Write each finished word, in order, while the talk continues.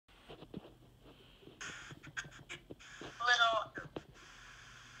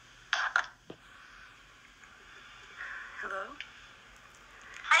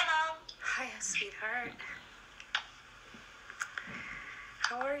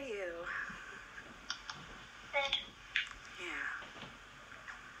you? Good. Yeah.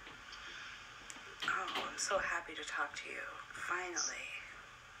 Oh, I'm so happy to talk to you. Finally.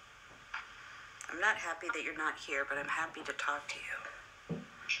 I'm not happy that you're not here, but I'm happy to talk to you.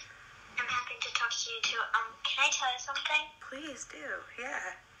 I'm happy to talk to you too. Can I tell you something? Please do.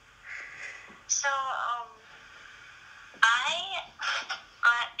 Yeah. So, I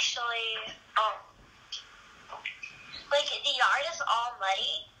actually, like, the yard is all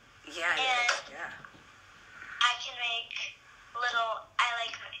muddy. Yeah, And yeah. I can make little,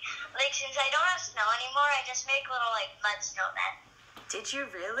 like, since I don't have snow anymore, I just make little, like, mud snowmen. Did you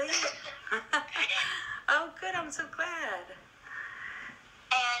really? Oh, good. I'm so glad.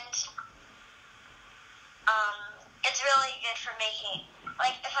 And, it's really good for making,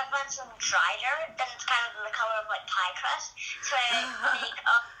 like, if I find some dry dirt, then it's kind of the color of, like, pie crust. So I make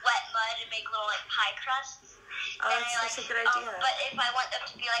wet mud and make little, like, pie crusts. Oh, that's such a good idea. But if I want them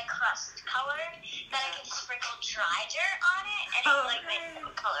to be, like, crust colored, then I can just sprinkle dry dirt on it, and make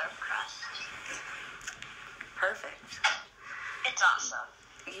the color of crust. Perfect. It's awesome.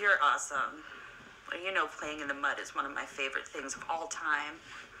 You're awesome. Well, you know, playing in the mud is one of my favorite things of all time.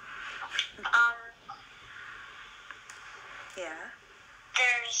 Yeah.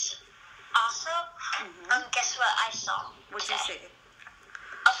 There's also, guess what I saw? What'd you see?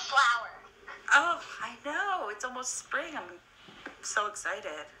 A flower. Oh, I know. It's almost spring. I'm so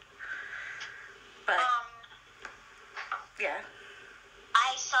excited. But, yeah.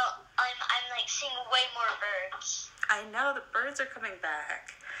 I'm like seeing way more birds. I know. The birds are coming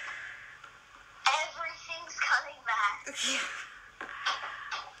back. Everything's coming back.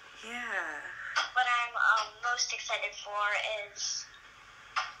 Yeah. What I'm most excited for is...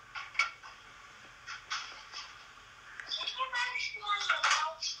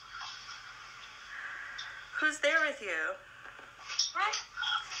 Who's there with you?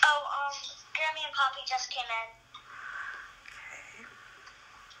 Oh, Grammy and Poppy just came in. Okay.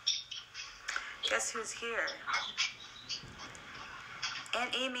 Guess who's here?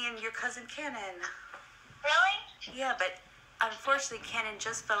 Aunt Amy and your cousin Cannon. Really? Yeah, but unfortunately Cannon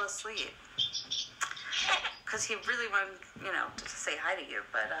just fell asleep. Because he really wanted, to say hi to you.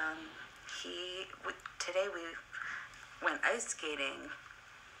 But today we went ice skating.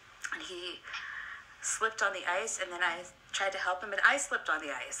 And he slipped on the ice, and then I tried to help him, and I slipped on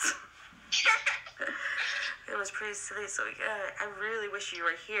the ice. It was pretty silly. So I really wish you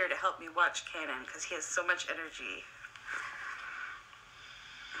were here to help me watch Cannon, because he has so much energy.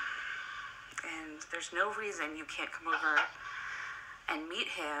 And there's no reason you can't come over and meet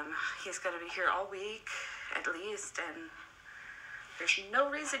him. He's going to be here all week, at least, and there's no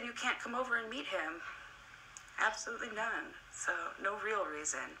reason you can't come over and meet him. Absolutely none. So, no real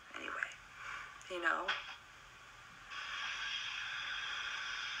reason, anyway.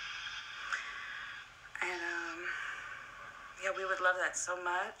 And, yeah, we would love that so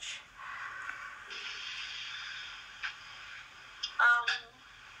much.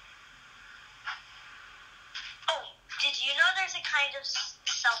 Did you know there's a kind of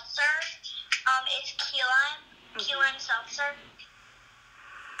seltzer? It's key lime. Key lime seltzer.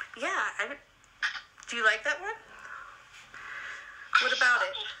 Yeah, do you like that one? What about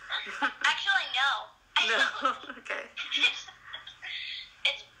it? Actually, no. No? Okay.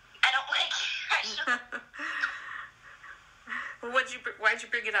 I don't like it. Well, why'd you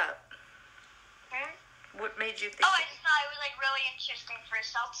bring it up? What made you think? Oh, I just thought it was really interesting for a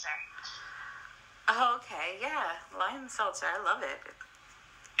seltzer. Oh, okay, yeah. Lime seltzer, I love it.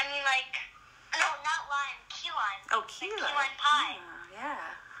 I mean, no, not lime, key lime. Oh, key lime. Key lime pie. Oh,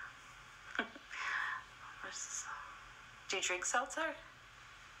 yeah. Do you drink seltzer?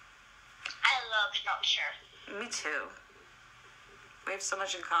 I love seltzer. Me too. We have so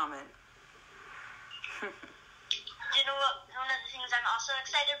much in common. You know what? One of the things I'm also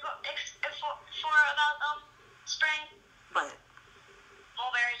excited for about spring? What?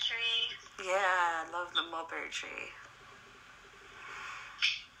 Mulberry tree. Yeah, I love the mulberry tree.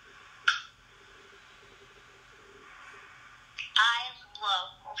 I love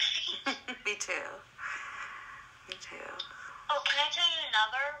mulberries. Me too. Me too. Oh, can I tell you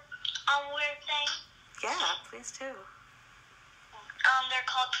another weird thing? Yeah, please do. They're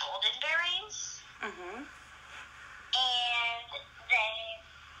called golden berries. Mm-hmm. And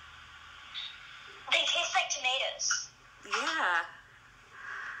they taste like tomatoes. Yeah.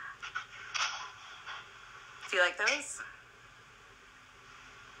 Do you like those?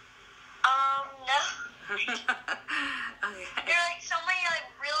 No. Okay. There are so many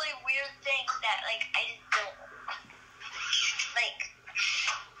really weird things that I just don't like.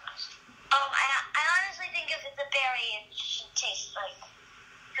 I honestly think if it's a berry, it should taste like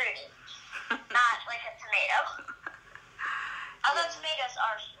fruity, not like a tomato. Although tomatoes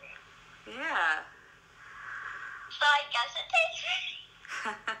are fruity. Yeah. So I guess it tastes fruity.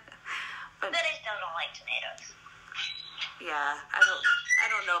 But But I still don't like tomatoes. yeah, I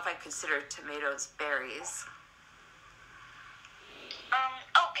don't know if I consider tomatoes berries.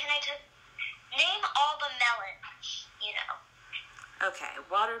 Can I just name all the melons? You know. Okay,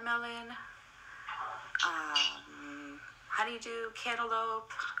 watermelon, honeydew, cantaloupe,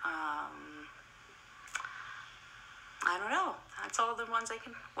 I don't know. That's all the ones I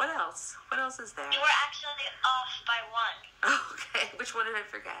can. What else? What else is there? You were actually off by one. Okay, which one did I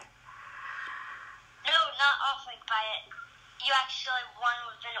forget? No, not off like by it. You actually, one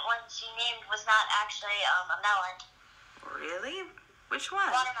of the ones you named was not actually a melon. Really? Which one?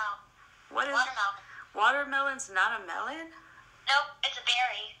 Watermelon. What is? Watermelon. Watermelon's not a melon? Nope, it's a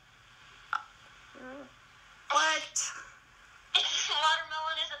berry. What?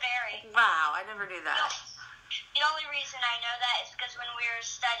 Watermelon is a berry. Wow, I never knew No, that. the only reason I know that is because when we were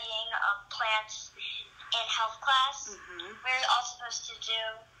studying plants in health class, Mhm. we were all supposed to do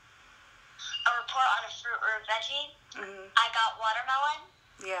a report on a fruit or a veggie. Mhm. I got watermelon.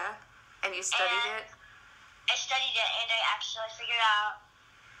 Yeah. And you studied And it? I studied it, and I actually figured out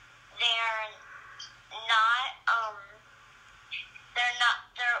they're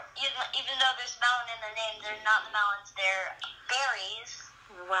even though there's melon in the name, they're not the melons, they're berries.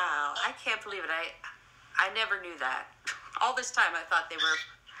 Wow, I can't believe it. I never knew that. All this time I thought they were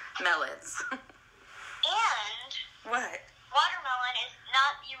melons. And What? watermelon is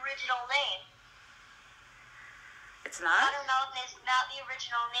not the original name. It's not? Watermelon is not the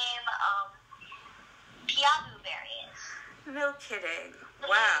original name, piabu berries. No kidding. The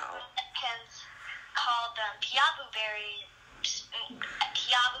Wow. Americans called them piabu berries.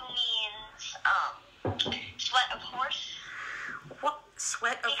 Piabu means sweat of horse. What?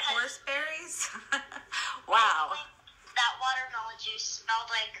 Sweat of Because- horse berries? Wow. That watermelon juice smelled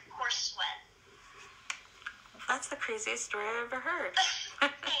like horse sweat. That's the craziest story I've ever heard.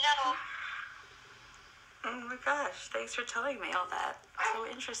 No. Oh my gosh, thanks for telling me all that. So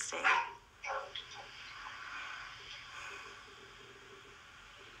interesting.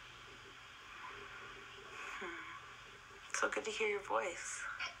 So good to hear your voice.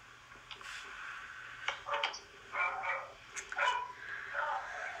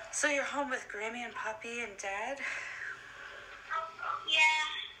 So you're home with Grammy and Poppy and Dad?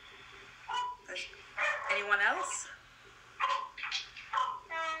 Yeah. Anyone else?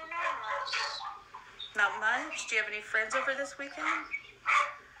 No, not much. Not much? Do you have any friends over this weekend? No,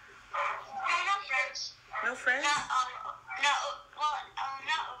 no friends. No friends? Not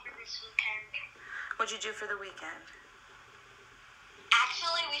over this weekend. What'd you do for the weekend?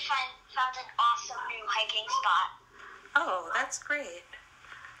 Actually, we found an awesome new hiking spot. Oh, that's great.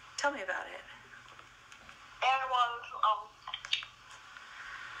 Tell me about it. There was,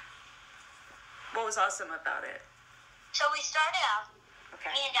 What was awesome about it? so we started out,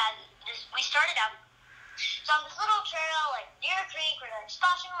 Okay. me and Dad, we started out, so on this little trail, like, near a creek, we're, like,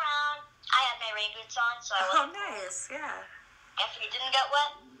 splashing around. I had my rain boots on, so I Oh, wasn't, nice. Yeah. guess we didn't get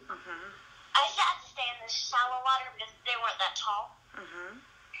wet. Mhm. I just had to stay in the shallow water because they weren't that tall. Mhm.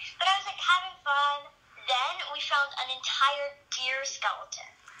 But I was, like, having fun. Then we found an entire deer skeleton.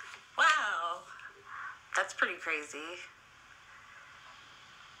 Wow. That's pretty crazy.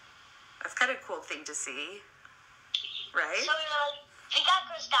 That's kind of a cool thing to see. Right? So we were like, we got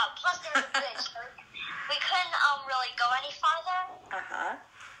grossed out. Plus there was a bridge, so we couldn't really go any farther. Uh-huh.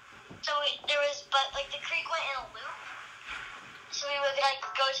 So the creek went in a loop. So we would like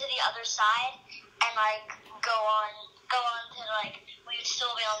go to the other side and like go on to like we would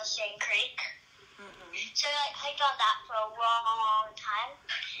still be on the same creek. Mhm. So we like hiked on that for a long time.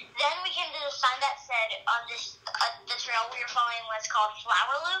 Then we came to the sign that said on this the trail we were following was called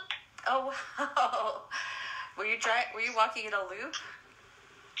Flower Loop. Oh, wow. Were you walking in a loop?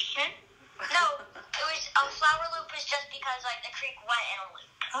 No, it was Flower Loop was just because like the creek went in a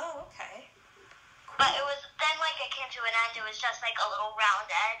loop. Oh, okay. But it was then like it came to an end. It was just like a little round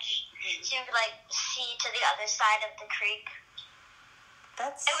edge, so you could like see to the other side of the creek.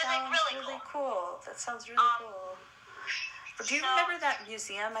 That It was, like, sounds really cool. That sounds really cool. But do you remember that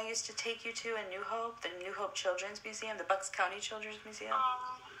museum I used to take you to in New Hope, the New Hope Children's Museum, the Bucks County Children's Museum?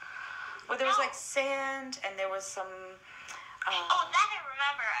 Where there was no. like sand and there was some. Oh, that I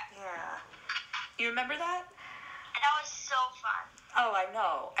remember. Yeah. You remember that? And that was so fun. Oh, I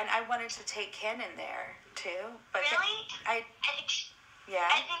know. And I wanted to take Ken in there too. But Really? I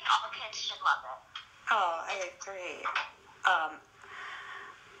I think all kids should love it. Oh, I agree.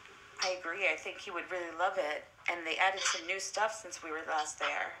 I agree. I think he would really love it. and they added some new stuff since we were last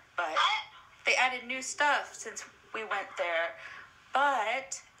there. But they added new stuff since we went there,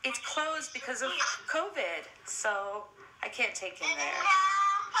 but it's closed because of COVID, so I can't take him there.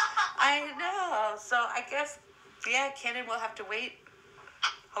 I know. So I guess, yeah, Kenan will have to wait.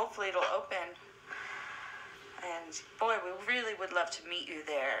 Hopefully it'll open. And boy, we really would love to meet you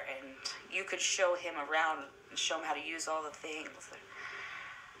there, and you could show him around and show him how to use all the things.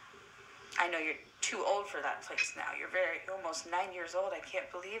 I know you're too old for that place now. You're almost 9 years old. I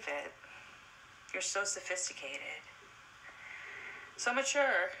can't believe it. You're so sophisticated. So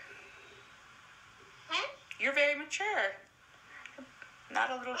mature. You're very mature.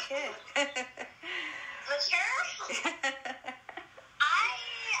 Not a little kid. Mature?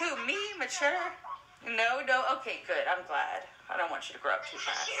 Who, me? Mature? No. Okay, good. I'm glad. I don't want you to grow up too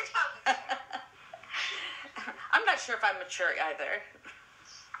fast. I'm not sure if I'm mature either.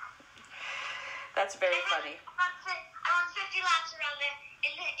 That's very funny. I run 50 laps around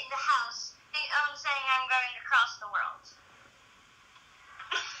in the house, saying I'm going to cross the world.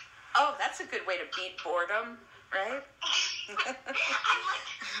 Oh, that's a good way to beat boredom, right?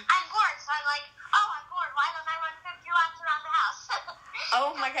 I'm bored, so I'm like, oh, I'm bored. Why don't I run 50 laps around the house?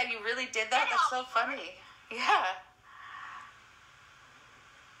 Oh my God, you really did that? That's so funny. Yeah.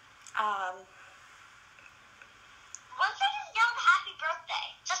 Once I just yelled happy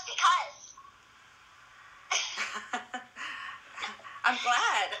birthday, just because. I'm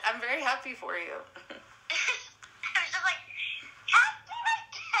glad. I'm very happy for you. I was just like, happy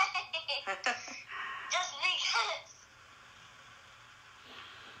birthday! Just because.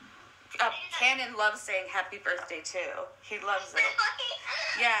 Kenan loves saying happy birthday too. He loves it.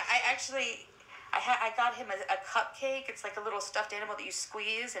 Yeah, I got him a cupcake. It's like a little stuffed animal that you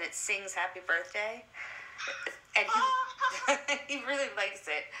squeeze and it sings happy birthday. And he really likes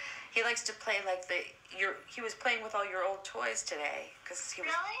it. He likes to play like he was playing with all your old toys today.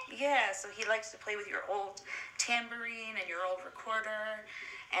 Really? Yeah, so he likes to play with your old tambourine and your old recorder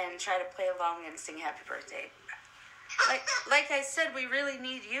and try to play along and sing happy birthday. Like I said, we really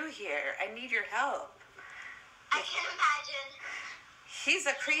need you here. I need your help. I can imagine. He's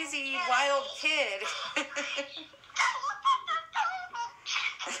a crazy, wild kid. Happy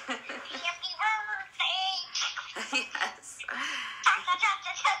birthday! Yes.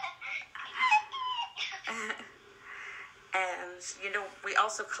 And, we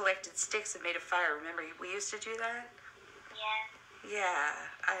also collected sticks and made a fire. Remember, we used to do that? Yeah. Yeah.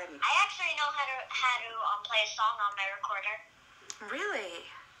 I actually know how to play a song on my recorder. Really?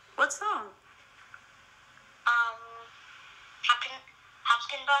 What song?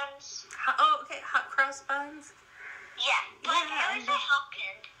 Hopkin buns. Okay. Hot cross buns? Yeah, but I always say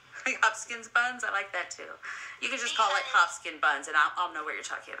Hopkin. Hopkins buns? I like that too. You can just call it Hopkins buns and I'll know what you're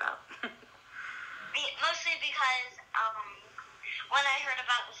talking about. Mostly because, when I heard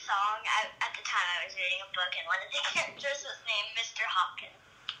about the song, at the time I was reading a book and one of the characters was named Mr.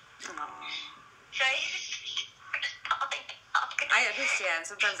 Hopkins. Aww. So I just called it Hopkins. I understand.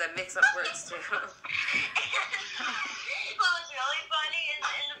 Sometimes I mix up words too. What was really funny is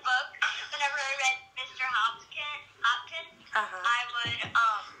in the book, whenever I read Mr. Hopkins, I would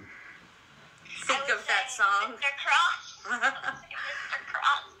think of that song. Mr. Cross. Mr.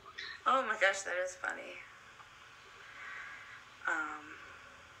 Cross. Oh my gosh, that is funny.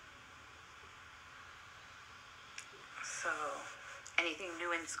 So, anything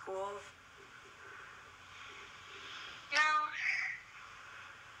new in school? No.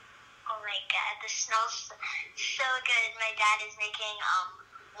 Oh my God, the smells so good. My dad is making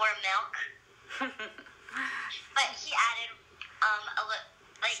more milk, but he added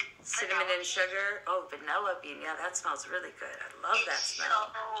cinnamon and sugar. Oh, vanilla bean. Yeah, that smells really good. I love that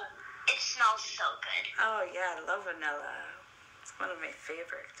smell. It smells so good. Oh yeah, I love vanilla. It's one of my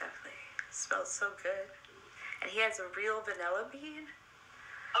favorites, definitely. It smells so good. And he has a real vanilla bean?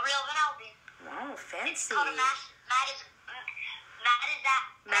 A real vanilla bean. Wow, fancy. It's called a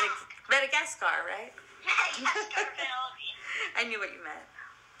Madagascar, right? Madagascar vanilla bean. I knew what you meant.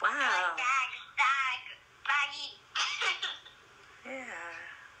 Wow. Like baggy. Yeah.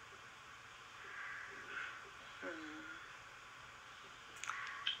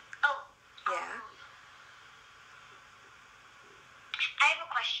 Oh. Yeah. I have a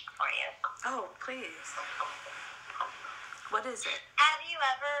question for you. Oh, please. What is it? Have you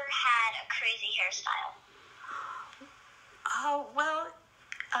ever had a crazy hairstyle? Oh, well,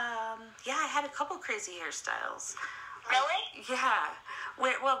 yeah, I had a couple crazy hairstyles. Really? Yeah.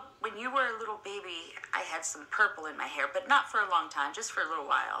 When you were a little baby, I had some purple in my hair, but not for a long time, just for a little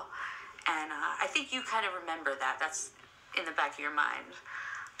while. And I think you kind of remember that. That's in the back of your mind.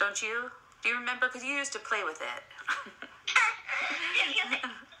 Don't you? Do you remember? Because you used to play with it.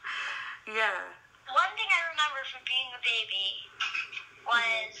 Yeah. One thing I remember from being a baby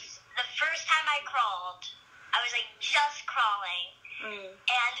was the first time I crawled. I was like just crawling.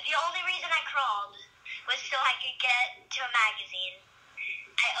 And the only reason I crawled was so I could get to a magazine.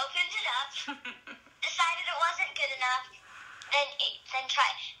 I opened it up, decided it wasn't good enough, then ate,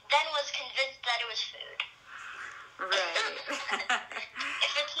 then was convinced that it was food. Right.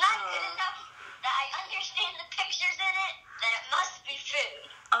 If it's not good enough that I understand the pictures in it, then it must be food.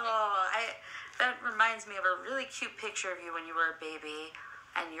 Oh, that reminds me of a really cute picture of you when you were a baby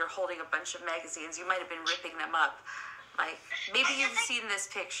and you're holding a bunch of magazines. You might have been ripping them up. Like, maybe you've seen this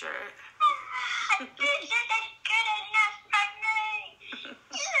picture. This isn't good enough for me.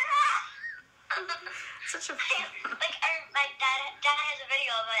 Such a... My dad has a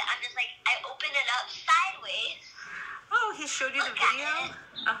video of it. I'm just like, I open it up sideways. Oh, he showed you the video?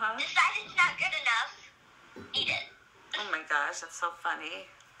 Decide it's not good enough. Eat it. Oh my gosh, that's so funny.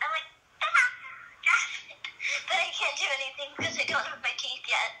 I'm like, but I can't do anything because I don't have my teeth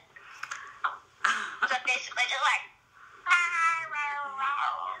yet. So I'm basically just like,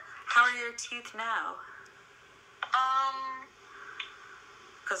 How are your teeth now?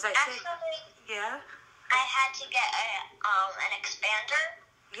 Because I think... Actually, Yeah? I had to get an expander.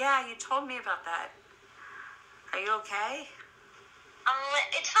 Yeah, you told me about that. Are you okay?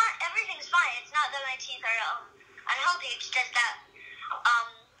 It's fine. Everything's fine. It's not that my teeth are unhealthy. It's just that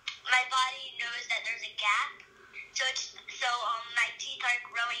my body knows that there's a gap. So my teeth are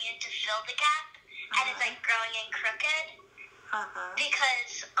growing in to fill the gap, and it's like growing in crooked.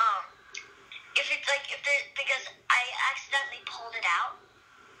 Because because I accidentally pulled it out.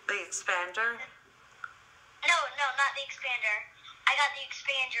 The expander? No, not the expander. I got the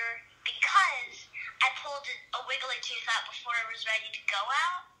expander because I pulled a wiggly tooth out before it was ready to go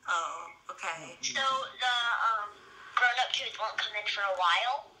out. Oh, okay. So the grown-up tooth won't come in for a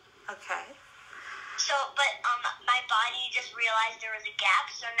while. Okay. So, but my body just realized there was a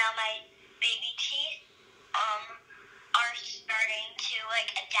gap, so now my baby teeth are starting to like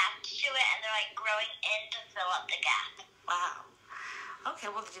adapt to it, and they're like growing in to fill up the gap. Wow.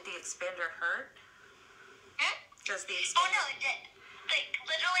 Okay, well, did the expander hurt? Does the Oh expander... no, it did. Like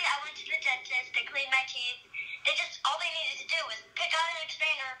literally, I went to the dentist. They cleaned my teeth. All they needed to do was pick out an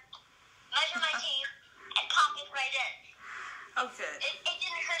expander, measure my teeth, and pop it right in. Oh, good. It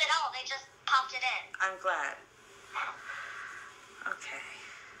didn't hurt at all. They just popped it in. I'm glad. Okay.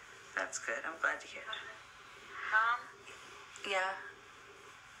 That's good. I'm glad to hear that. Mom, Yeah?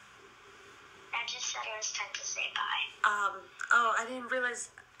 I just said it was time to say bye. Oh, I didn't realize...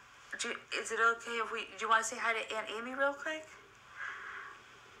 Is it okay if we... Do you want to say hi to Aunt Amy real quick?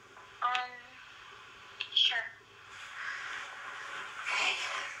 Sure. Okay.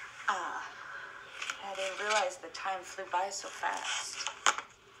 I didn't realize the time flew by so fast.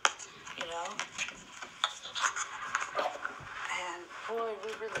 You know? And boy,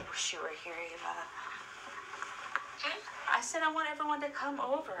 we really wish you were here, Eva. I said I want everyone to come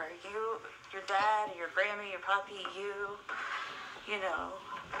over. You, your dad, your grandma, your poppy, you know,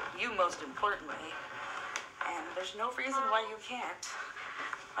 you most importantly. And there's no reason why you can't.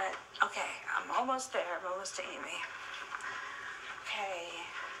 But, okay, I'm almost there. I'm almost to Amy. Okay.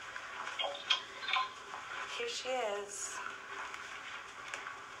 Here she is.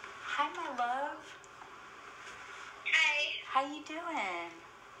 Hi, my love. Hi. How you doing?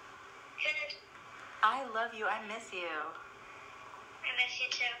 Good. I love you. I miss you. I miss you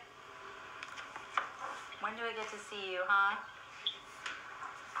too. When do I get to see you, huh?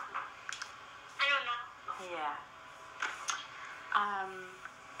 I don't know. Yeah.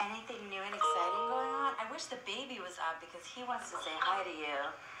 Anything new and exciting going on? I wish the baby was up because he wants to say hi to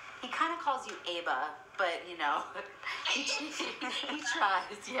you. He kind of calls you Aba, but you know, he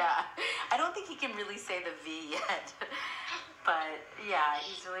tries, yeah. I don't think he can really say the V yet, but yeah,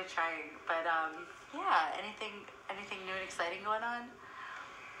 he's really trying. But yeah, anything new and exciting going on?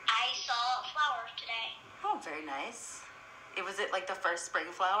 I saw a flower today. Oh, very nice. Was it like the first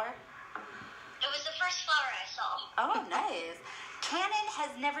spring flower? It was the first flower I saw. Oh, nice. Cannon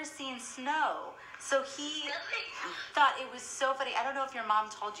has never seen snow, so he thought it was so funny. I don't know if your mom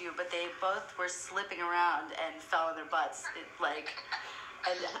told you, but they both were slipping around and fell on their butts.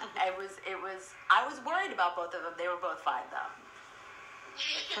 And I was worried about both of them. They were both fine though.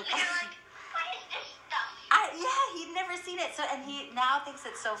 You're like, what is this stuff? Yeah, he'd never seen it, so and he now thinks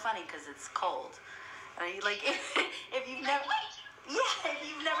it's so funny because it's cold. And if you've never. Yeah, if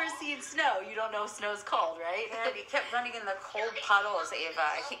you've never seen snow, you don't know snow's cold, right? Yeah, he kept running in the cold puddles,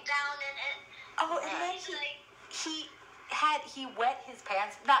 Ava. Down in it. Oh, and then he wet his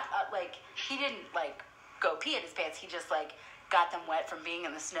pants. Not like he didn't like go pee in his pants. He just like got them wet from being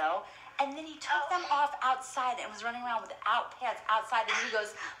in the snow. And then he took them off outside and was running around without pants outside. And he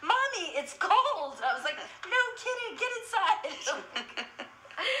goes, "Mommy, it's cold." I was like, "No kidding, get inside."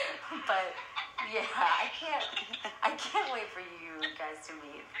 But yeah, I can't wait for you guys to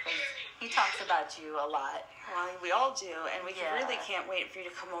meet. He talks about you a lot. Well, we all do, and we Yeah. really can't wait for you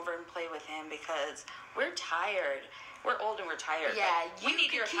to come over and play with him because we're tired. We're old and we're tired. Yeah, but we you need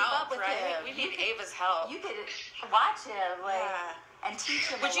could your keep help, up with right? him. We need Ava's help. You could watch him, like, Yeah. and teach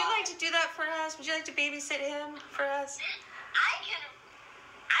him. Would a you lot. like to do that for us? Would you like to babysit him for us?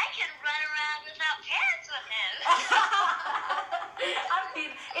 I can run around without pants with him. I mean,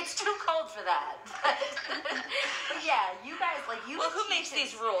 it's too cold for that. But yeah, you guys, like, you. Well, could who makes teach him-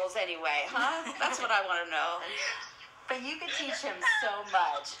 these rules anyway, huh? That's what I want to know. But you could teach him so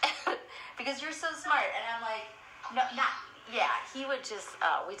much because you're so smart. And I'm like, no, not. Yeah, he would just.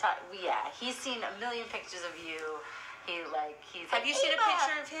 Yeah, he's seen a million pictures of you. He's. Have you seen a "Eva!"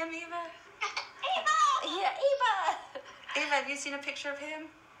 picture of him, Eva? Eva! Yeah, Eva. Eva, have you seen a picture of him?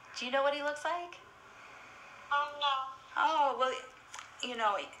 Do you know what he looks like? No. Oh, well, you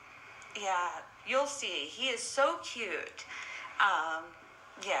know, yeah, you'll see. He is so cute.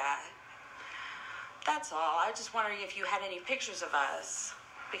 Yeah. That's all. I was just wondering if you had any pictures of us.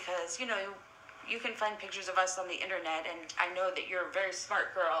 Because, you know, you can find pictures of us on the internet, and I know that you're a very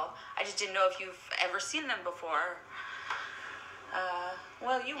smart girl. I just didn't know if you've ever seen them before.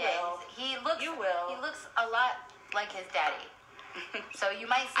 Well, you will. He looks. You will. He looks a lot like his daddy. So you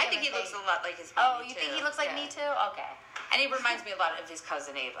might see I him think and he looks a lot like his baby, Oh, you too. think he looks like Yeah. me too? Okay. And he reminds me a lot of his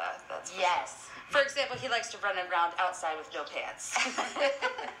cousin Ava. That's for Yes. For example, he likes to run around outside with no pants.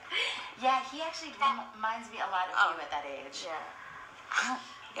 Yeah, he actually reminds me a lot of Oh. you at that age. Yeah.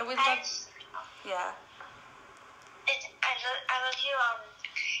 Yeah, we I love. just, Yeah. I love you.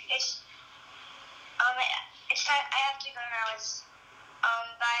 It's time. I have to go now.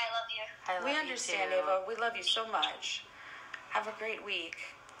 Bye. I love you. I love We you understand, too. Ava. We love you so much. Have a great week.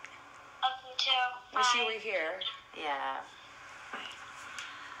 Love you too. Bye. Wish you were here. Yeah.